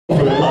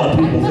lot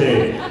of people's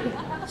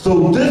head.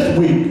 So this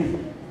week,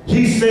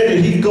 he said that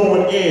he's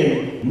going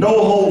in,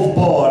 no holds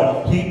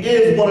barred. He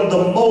is one of the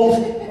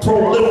most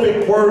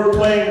prolific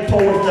word-playing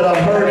poets that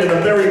I've heard in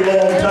a very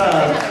long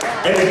time.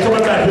 And he's coming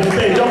back to the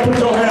stage. Y'all put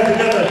your hands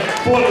together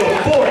for the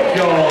Fort,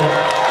 y'all.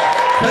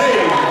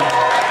 Hey.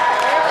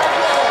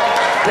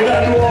 They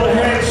gotta do all the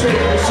handshakes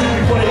and shit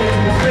before they get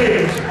to the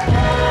stage.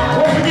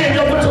 Once again,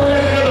 y'all put your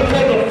hands together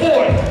for the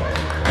Fort.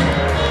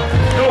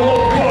 No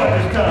holds barred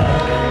this time.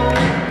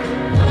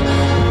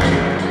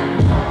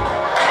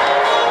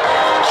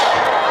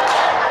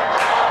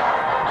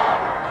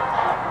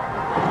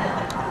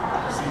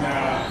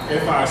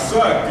 If I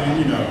suck, then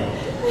you know,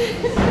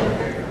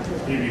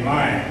 he'd be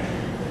lying.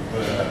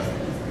 But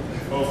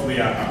hopefully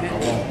I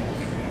won't.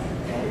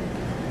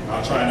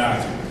 I'll try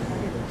not to.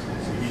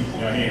 He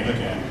ain't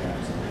looking at me.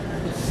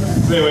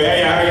 So anyway,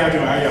 hey, how y'all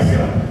doing? How y'all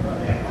feeling?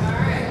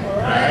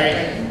 All right.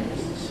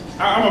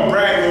 I'm gonna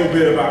brag a little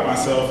bit about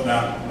myself.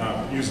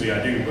 Now, usually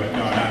I do, but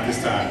no, not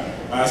this time.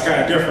 It's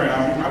kind of different.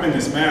 I'm in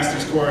this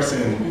master's course,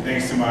 and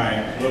thanks to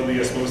my lovely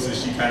esposa,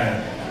 she kind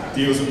of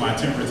deals with my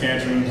temper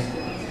tantrums.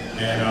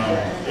 And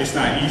it's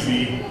not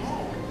easy.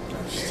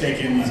 She's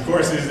taking these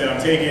courses that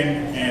I'm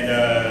taking, and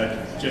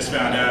just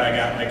found out I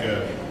got like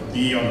a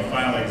B on the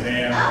final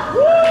exam.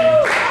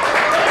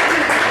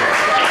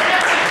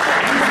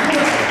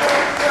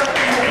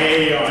 An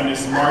A on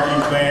this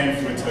marketing plan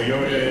for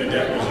Toyota.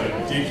 That was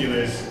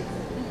ridiculous.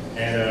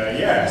 And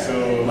yeah,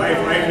 so life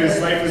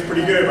is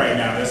pretty good right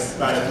now. That's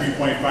about a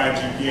 3.5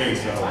 GPA.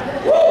 So.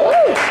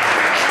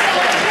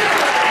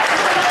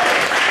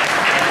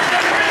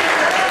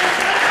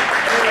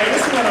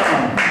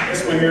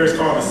 This one here is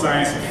called The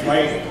Science of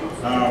Flight.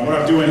 What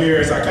I'm doing here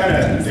is I kind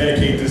of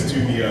dedicate this to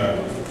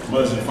the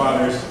mothers and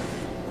fathers.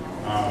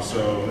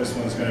 So this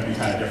one's going to be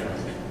kind of different.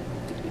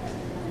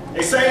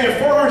 They say in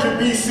 400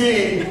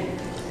 BC,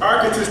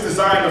 Archytas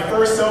designed the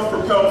first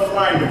self-propelled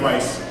flying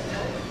device.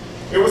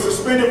 It was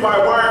suspended by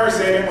wires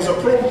and it was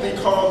appropriately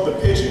called the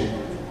pigeon.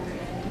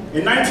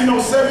 In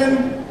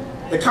 1907,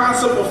 the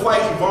concept of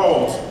flight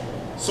evolved,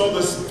 so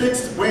the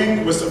fixed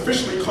wing was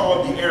officially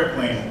called the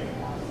airplane.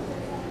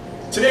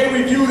 Today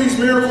we view these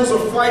miracles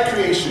of flight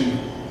creation,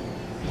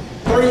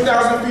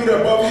 30,000 feet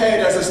above head,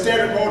 as a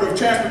standard mode of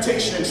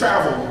transportation and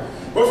travel.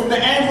 But from the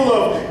angle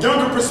of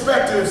younger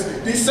perspectives,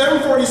 these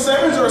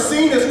 747s are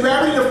seen as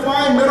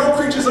gravity-defying metal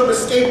creatures of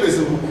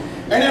escapism.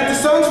 And at the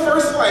sun's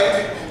first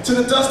light, to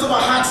the dust of a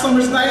hot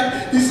summer's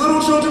night, these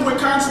little children would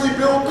constantly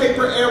build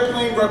paper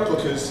airplane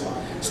replicas,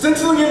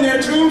 stenciling in their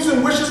dreams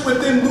and wishes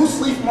within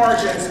loose-leaf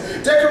margins,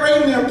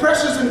 decorating their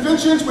precious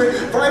inventions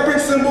with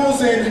vibrant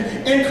symbols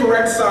and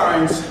incorrect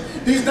signs.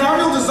 These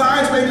novel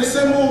designs may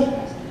dissemble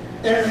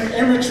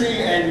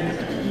imagery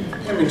and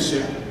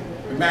penmanship,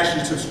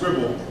 imaginative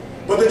scribble.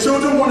 But the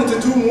children wanted to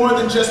do more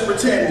than just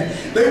pretend.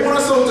 They want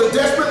us so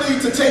desperately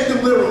to take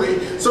them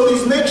literally. So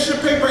these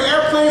makeshift paper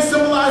airplanes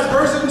symbolize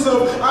versions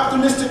of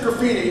optimistic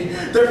graffiti.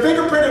 Their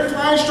fingerprinted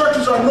flying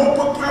structures are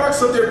notebook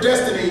products of their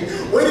destiny,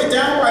 weighted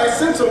down by a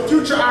sense of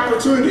future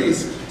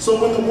opportunities.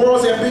 So when the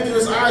world's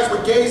ambiguous eyes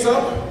would gaze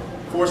up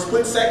for a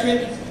split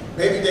second,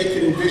 maybe they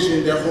could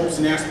envision their hopes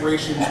and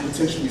aspirations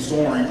potentially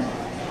soaring.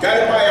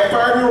 Guided by a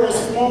 5-year-old's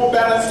small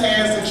balanced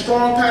hands and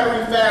strong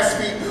pattering fast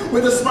feet,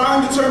 with a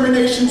smiling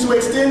determination to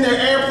extend their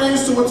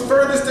airplanes to its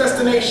furthest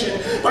destination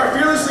by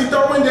fearlessly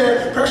throwing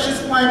their precious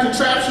flying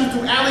contraption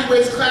through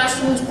alleyways,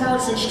 classrooms,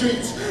 parks, and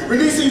streets,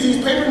 releasing these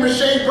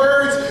papier-mâché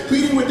birds,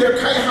 pleading with their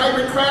kite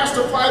hybrid crafts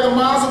to fly them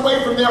miles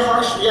away from their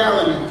harsh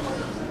reality.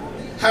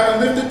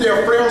 Having lifted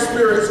their frail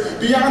spirits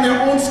beyond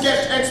their own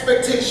sketched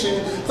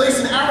expectation,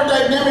 placing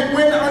aerodynamic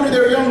wind under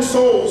their young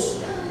souls.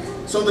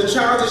 So the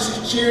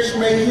childish cheers you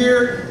may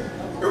hear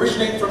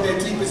originate from their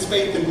deepest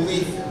faith and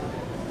belief.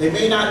 They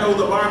may not know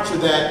the mantra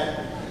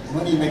that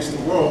money makes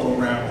the world go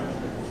round,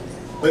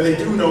 but they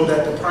do know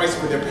that the price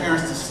for their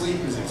parents to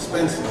sleep is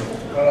expensive.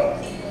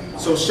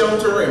 So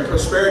shelter and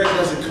prosperity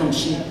doesn't come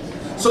cheap.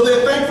 So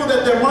they're thankful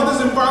that their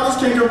mothers and fathers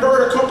can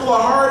convert a couple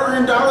of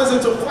hard-earned dollars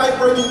into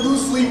flight-worthy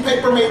loose-leaf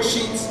paper-made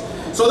sheets.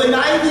 So they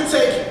naively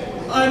take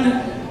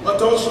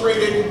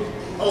unadulterated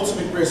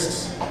ultimate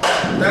risks.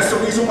 That's the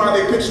reason why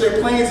they pitch their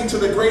planes into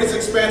the greatest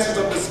expanses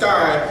of the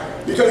sky.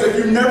 Because if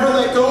you never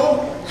let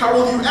go, how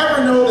will you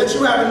ever know that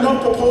you have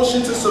enough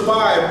propulsion to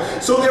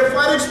survive? So their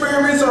flight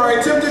experiments are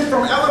attempted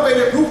from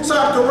elevated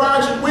rooftop,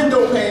 garage, and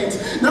window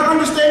panes, not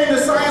understanding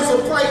the science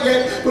of flight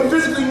yet, but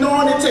physically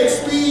knowing it takes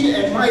speed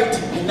and might,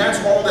 and that's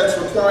all that's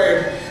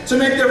required. To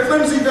make their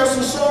flimsy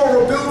vessels soar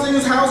over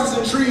buildings, houses,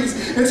 and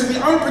trees into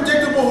the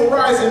unpredictable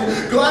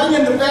horizon, gliding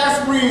in the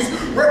vast breeze,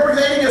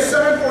 representing a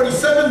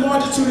 747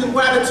 longitude and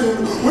latitude,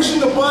 wishing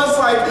to buzz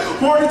like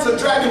hornets or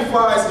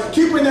dragonflies,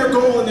 keeping their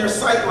goal in their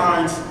sight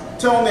lines,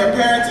 telling their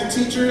parents and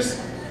teachers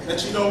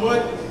that, you know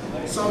what,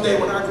 someday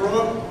when I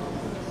grow up,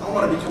 I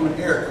want to become an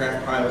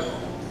aircraft pilot.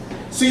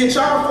 See, a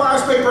child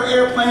flies paper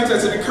airplanes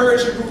as an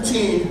encouraging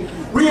routine,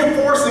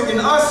 reinforcing in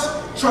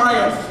us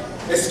triumph,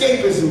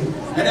 escapism,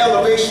 and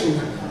elevation.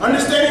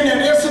 Understanding that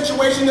their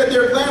situation that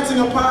they're glancing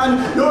upon,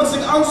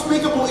 noticing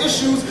unspeakable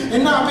issues,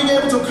 and not being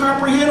able to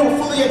comprehend or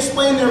fully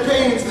explain their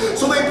pains.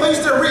 So they place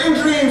their written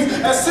dreams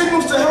as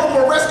signals to help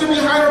or rescue me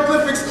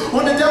hieroglyphics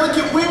on the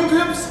delicate wing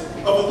grips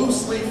of a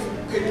loose leaf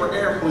paper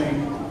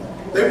airplane.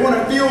 They want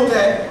to feel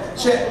that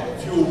jet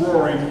fuel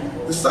roaring,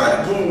 the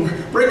sonic boom,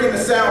 breaking the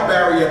sound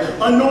barrier,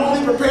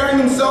 unknowingly preparing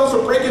themselves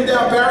for breaking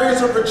down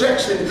barriers of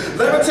rejection,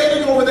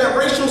 levitating over that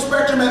racial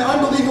spectrum at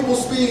unbelievable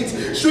speeds,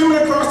 streaming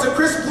across the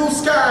crisp blue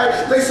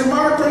sky, lacing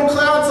monochrome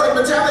clouds like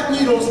metallic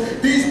needles.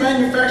 These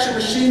manufactured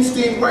machines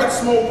steam white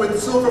smoke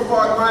with silver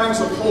fog linings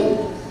of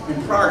hope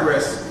and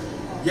progress.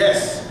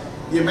 Yes,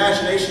 the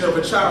imagination of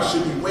a child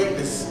should be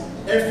weightless,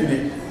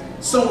 infinite,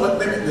 somewhat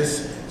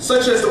limitless,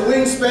 such as the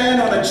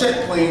wingspan on a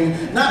jet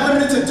plane, not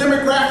limited to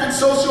demographic,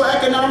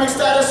 socioeconomic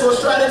status, or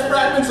stratic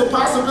fragments of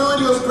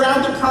possibility or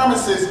grounded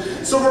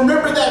promises. So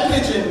remember that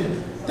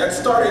pigeon that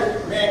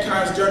started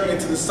mankind's journey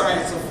into the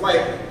science of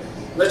flight.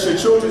 Let your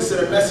children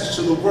send a message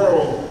to the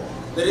world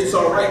that it's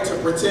all right to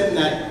pretend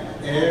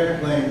that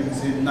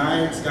airplanes in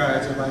night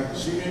skies are like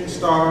shooting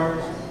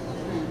stars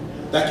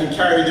that can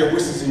carry their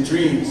wishes and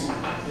dreams.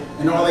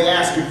 And all they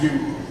ask of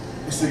you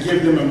is to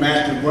give them a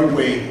magic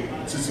runway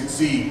to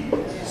succeed.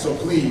 So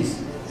please,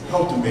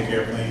 help them make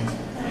airplanes.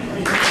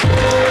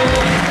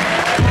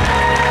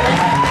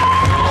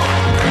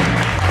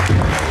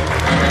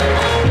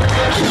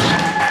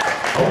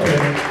 Okay.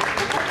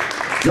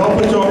 Y'all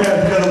put your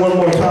hands together one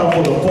more time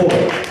for the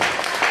fourth.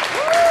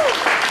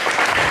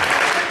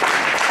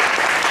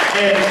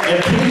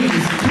 And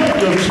please,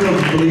 let your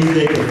children believe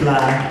they can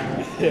fly.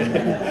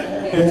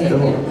 Let's go.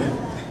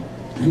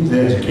 He's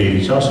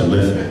educated, y'all should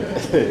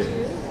listen.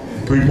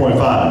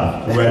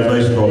 3.5.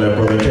 Congratulations on that,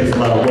 brother. It takes a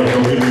lot of work,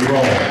 don't get me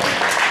wrong.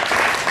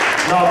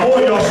 Now, more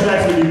of y'all should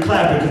actually be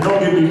clapping, because don't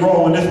get me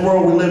wrong, in this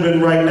world we live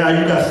in right now,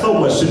 you got so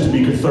much shit to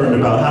be concerned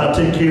about. How to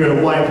take care of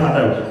the wife, how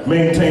to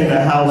maintain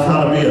the house,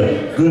 how to be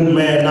a good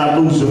man, not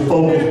lose your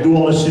focus, do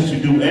all the shit you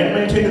do, and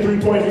maintain the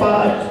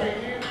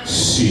 3.5?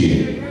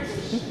 Shit.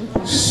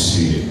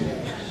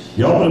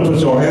 Y'all better put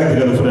your hands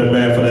together for that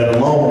man, for that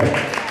alone.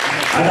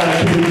 I got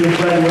a kid who just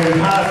graduated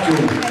high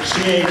school.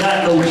 She ain't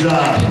got no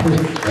job.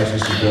 Actually,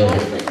 she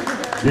does.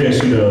 Yeah,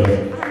 she does.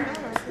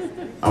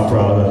 I'm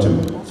proud of her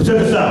too. So check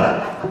this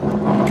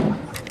out.